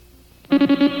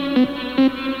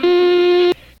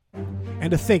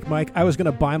And to think, Mike, I was going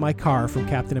to buy my car from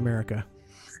Captain America.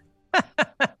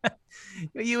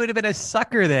 You would have been a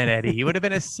sucker then, Eddie. You would have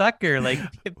been a sucker. Like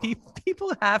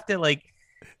people have to like.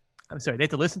 I'm sorry, they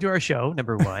have to listen to our show,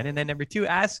 number one, and then number two,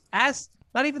 ask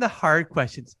not even the hard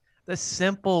questions, the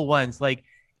simple ones. Like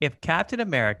if Captain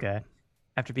America,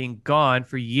 after being gone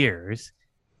for years,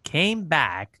 came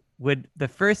back, would the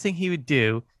first thing he would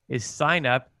do is sign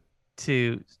up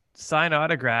to sign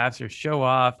autographs or show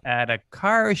off at a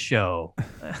car show?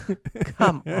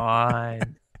 Come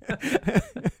on.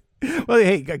 Well,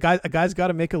 hey, a guy's got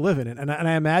to make a living, and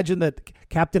I imagine that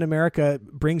Captain America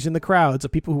brings in the crowds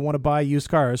of people who want to buy used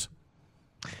cars.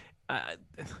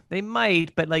 They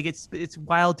might, but like it's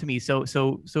wild to me. So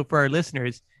for our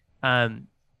listeners,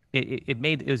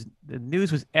 it was the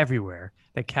news was everywhere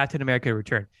that Captain America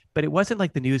returned, but it wasn't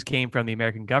like the news came from the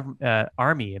American government,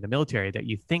 army and the military that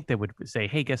you think they would say,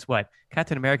 hey, guess what?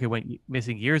 Captain America went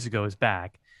missing years ago, is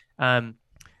back. But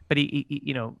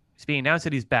it's being announced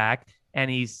that he's back, and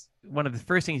he's one of the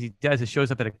first things he does is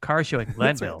shows up at a car show in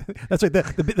Glenville. That's right.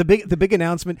 The big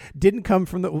announcement didn't come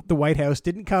from the White House,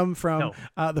 didn't come from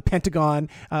the Pentagon,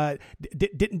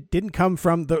 didn't come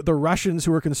from the Russians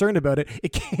who were concerned about it.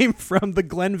 It came from the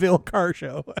Glenville car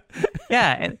show.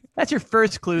 Yeah, and that's your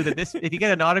first clue that this, if you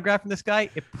get an autograph from this guy,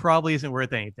 it probably isn't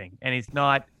worth anything, and he's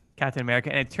not Captain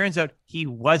America. And it turns out he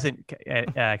wasn't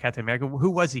Captain America. Who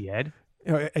was he, Ed?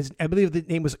 I believe the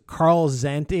name was Carl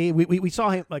Zante. We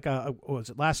saw him like what was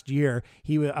it, last year?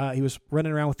 He was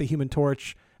running around with the Human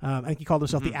Torch. I think he called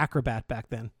himself the Acrobat back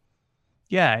then.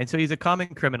 Yeah, and so he's a common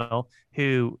criminal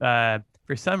who,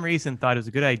 for some reason, thought it was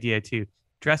a good idea to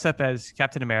dress up as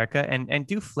Captain America and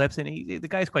do flips. And the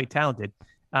guy's quite talented,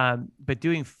 but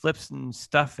doing flips and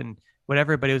stuff and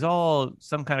whatever. But it was all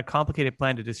some kind of complicated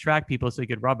plan to distract people so he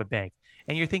could rob a bank.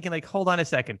 And you're thinking, like, hold on a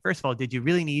second. First of all, did you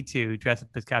really need to dress up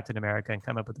as Captain America and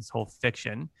come up with this whole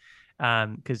fiction?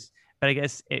 But I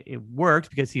guess it worked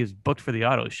because he was booked for the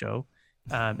auto show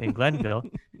in Glenville,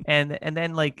 and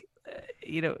then like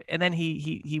and then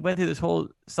he went through this whole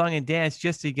song and dance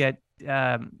just to get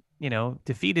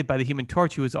defeated by the Human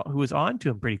Torch, who was on to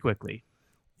him pretty quickly.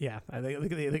 Yeah, I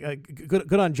think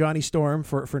good on Johnny Storm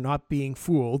for not being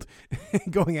fooled,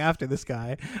 going after this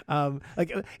guy.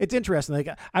 Like it's interesting. Like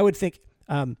I would think.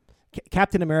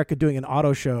 Captain America doing an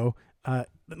auto show.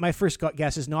 My first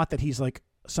guess is not that he's like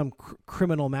some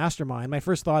criminal mastermind. My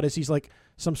first thought is he's like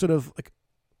some sort of like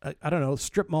I don't know,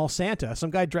 strip mall Santa.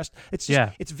 Some guy dressed.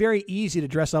 It's very easy to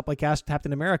dress up like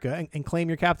Captain America and claim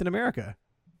you're Captain America.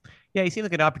 Yeah, he seemed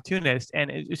like an opportunist,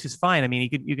 and it's just fine. I mean,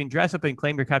 you can dress up and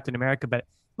claim you're Captain America, but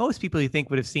most people you think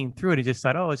would have seen through it and just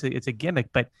thought, oh, it's a gimmick.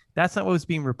 But that's not what was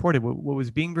being reported. What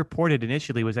was being reported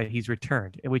initially was that he's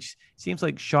returned, which seems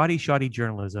like shoddy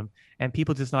journalism, and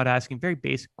people just not asking very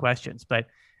basic questions. But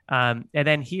and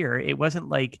then here, it wasn't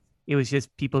like it was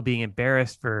just people being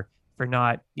embarrassed for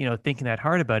not thinking that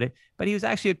hard about it. But he was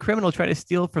actually a criminal trying to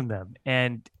steal from them,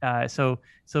 and so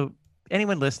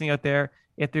anyone listening out there,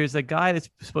 if there's a guy that's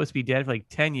supposed to be dead for like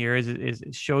 10 years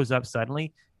shows up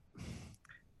suddenly,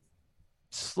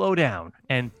 slow down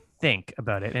and think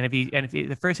about it. And if he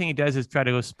the first thing he does is try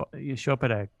to go show up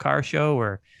at a car show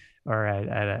or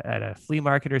at a flea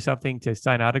market or something to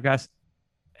sign autographs,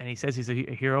 and he says he's a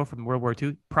hero from World War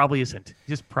II, probably isn't.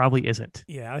 He just probably isn't.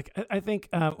 Yeah, like I think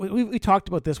we talked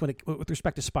about this with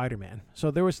respect to Spider-Man. So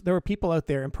there were people out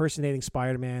there impersonating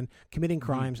Spider-Man, committing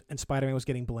crimes, and Spider-Man was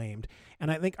getting blamed.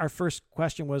 And I think our first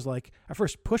question was like, our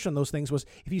first push on those things was,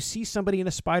 if you see somebody in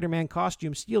a Spider-Man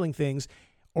costume stealing things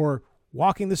or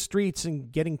walking the streets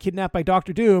and getting kidnapped by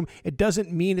Doctor Doom, it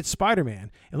doesn't mean it's Spider-Man.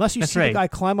 Unless you see the guy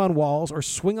climb on walls or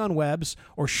swing on webs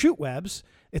or shoot webs,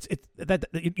 that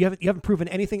you haven't proven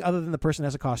anything other than the person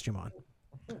has a costume on.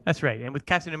 That's right. And with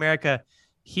Captain America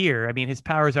here, I mean, his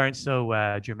powers aren't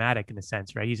so dramatic in a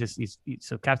sense, right? He's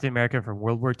so Captain America from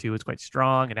World War II is quite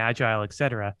strong and agile,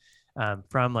 etc.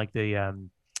 From like the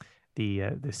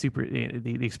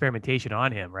experimentation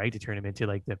on him, right, to turn him into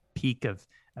like the peak of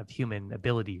human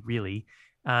ability, really.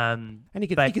 And he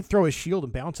could throw his shield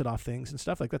and bounce it off things and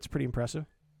stuff. Like, that's pretty impressive.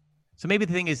 So maybe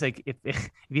the thing is, like, if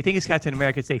you think it's Captain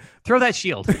America, say, throw that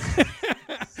shield.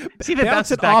 See if it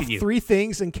bounces back off at you. 3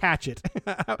 things and catch it.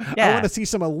 I want to see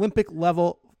some Olympic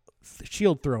level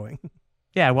shield throwing.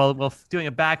 Yeah, well, doing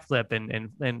a backflip and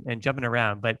jumping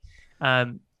around. But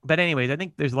anyways, I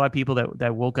think there's a lot of people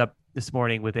that woke up this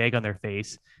morning with egg on their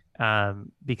face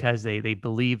because they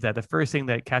believe that the first thing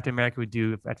that Captain America would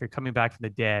do after coming back from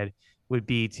the dead would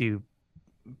be to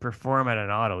perform at an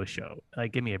auto show.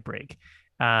 Like, give me a break.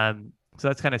 So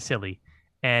that's kind of silly.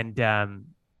 And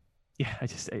yeah,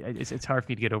 it's hard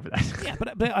for me to get over that. Yeah,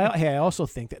 but I also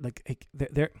think that like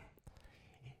there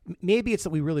maybe it's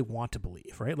that we really want to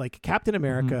believe, right? Like Captain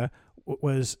America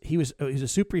he was a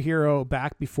superhero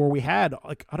back before we had,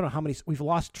 like, I don't know how many, we've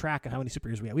lost track of how many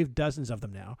superheroes we have. We have dozens of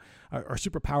them now, or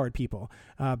superpowered people.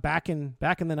 Back in the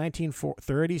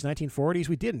 1930s, 1940s,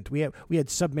 we didn't. We had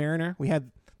Submariner, we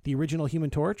had the original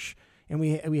Human Torch, and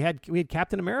we had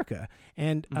Captain America.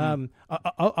 And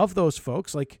of those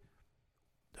folks, like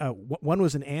one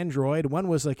was an android, one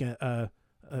was like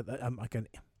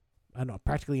I don't know,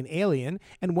 practically an alien,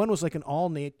 and one was like an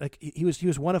like he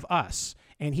was one of us,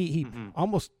 and he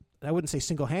almost, I wouldn't say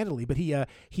single-handedly, but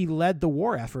he led the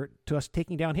war effort to us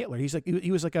taking down Hitler. He's like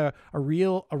he was like a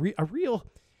real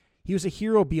he was a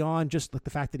hero beyond just like the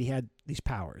fact that he had these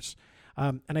powers,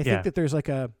 and I think that there's like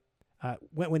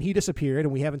when he disappeared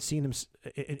and we haven't seen him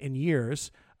in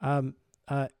years,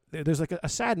 there's like a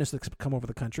sadness that's come over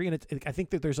the country, and I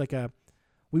think that there's like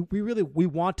we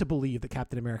want to believe that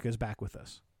Captain America is back with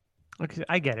us. Okay,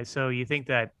 I get it. So you think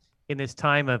that in this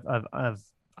time of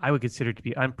I would consider to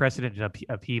be unprecedented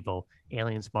upheaval,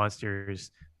 aliens, monsters,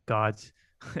 gods,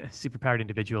 superpowered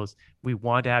individuals, we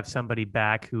want to have somebody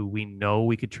back who we know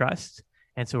we could trust,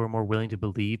 and so we're more willing to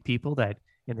believe people that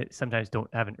sometimes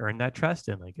haven't earned that trust,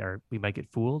 and we might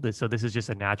get fooled. And so this is just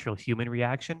a natural human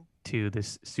reaction to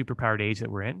this superpowered age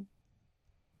that we're in.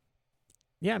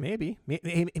 Yeah, maybe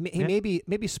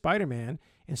maybe Spider-Man,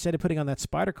 instead of putting on that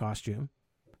spider costume,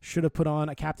 should have put on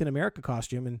a Captain America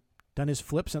costume and done his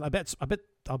flips. And I'll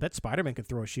bet Spider-Man could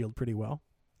throw a shield pretty well.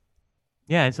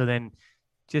 Yeah, and so then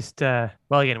just well,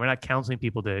 again, we're not counseling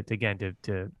people to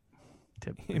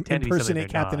impersonate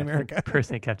Captain America.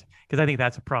 Impersonate Captain, because I think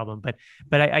that's a problem. But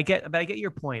I get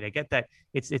your point. I get that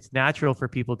it's natural for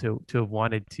people to have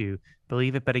wanted to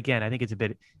believe it. But again, I think it's a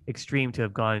bit extreme to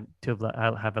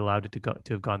have allowed it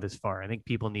to have gone this far. I think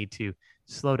people need to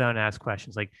slow down and ask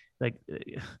questions. Like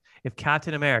if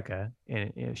Captain America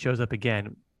shows up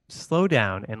again, slow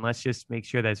down and let's just make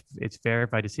sure that it's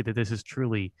verified to see that this is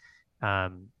truly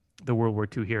the World War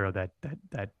II hero that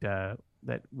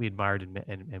we admired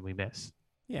and we miss.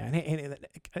 Yeah, and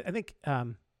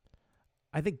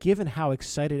I think given how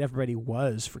excited everybody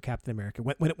was for Captain America,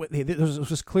 when it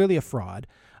was clearly a fraud,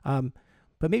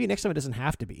 but maybe next time it doesn't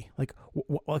have to be. Like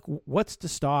what's to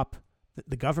stop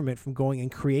the government from going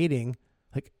and creating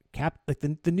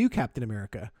the new Captain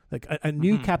America, like a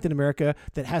new Captain America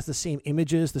that has the same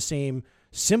images, the same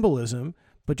symbolism,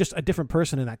 but just a different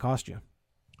person in that costume.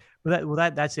 Well,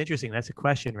 that's interesting. That's a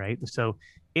question, right? So,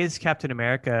 is Captain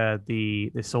America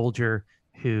the soldier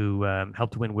who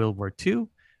helped win World War II,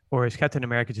 or is Captain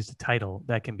America just a title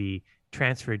that can be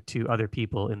transferred to other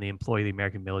people in the employ of the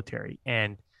American military?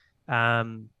 And I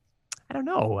don't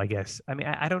know. I guess. I mean,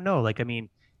 I don't know.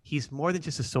 He's more than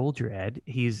just a soldier, Ed.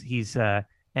 He's a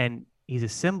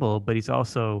symbol, but he's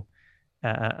also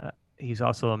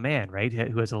a man, right?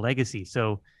 Who has a legacy.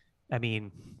 So, I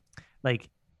mean, I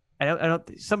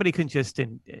don't. Somebody couldn't just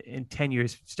in 10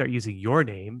 years start using your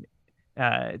name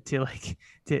and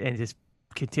just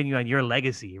continue on your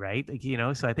legacy, right?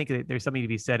 So I think that there's something to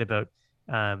be said about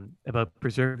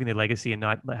preserving the legacy and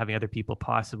not having other people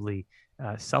possibly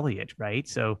sully it, right?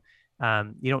 So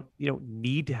you don't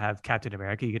need to have Captain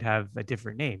America. You could have a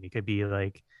different name. You could be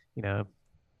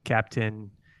Captain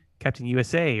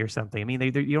USA or something. I mean,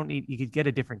 you don't need. You could get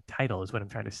a different title, is what I'm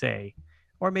trying to say,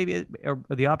 or maybe or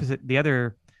the opposite. The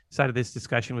other side of this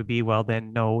discussion would be, well,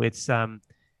 then no, it's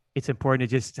important to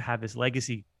just have this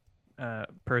legacy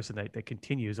person that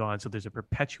continues on, so there's a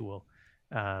perpetual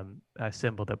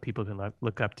symbol that people can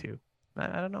look up to.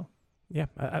 I don't know. Yeah,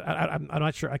 I'm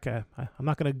not sure. I'm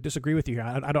not going to disagree with you here.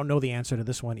 I don't know the answer to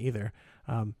this one either.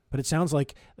 But it sounds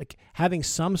like having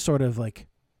some sort of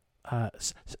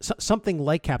something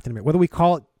like Captain America, whether we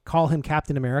call him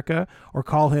Captain America or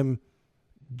call him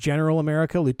General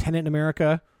America, Lieutenant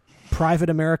America, Private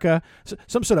America,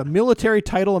 some sort of military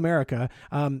title America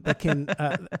that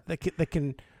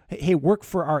can work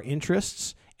for our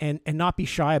interests and not be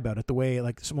shy about it the way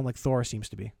someone like Thor seems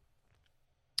to be.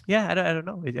 Yeah, I don't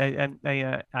know.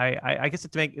 I guess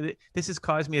this has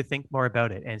caused me to think more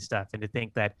about it and stuff, and to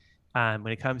think that when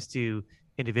it comes to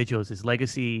individuals, his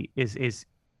legacy is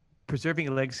preserving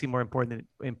a legacy more important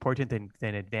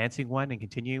than advancing one and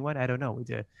continuing one. I don't know. I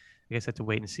guess I have to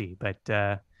wait and see. But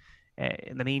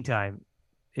in the meantime,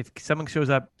 if someone shows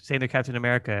up saying they're Captain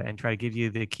America and try to give you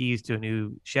the keys to a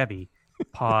new Chevy,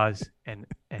 pause and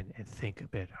think a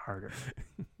bit harder.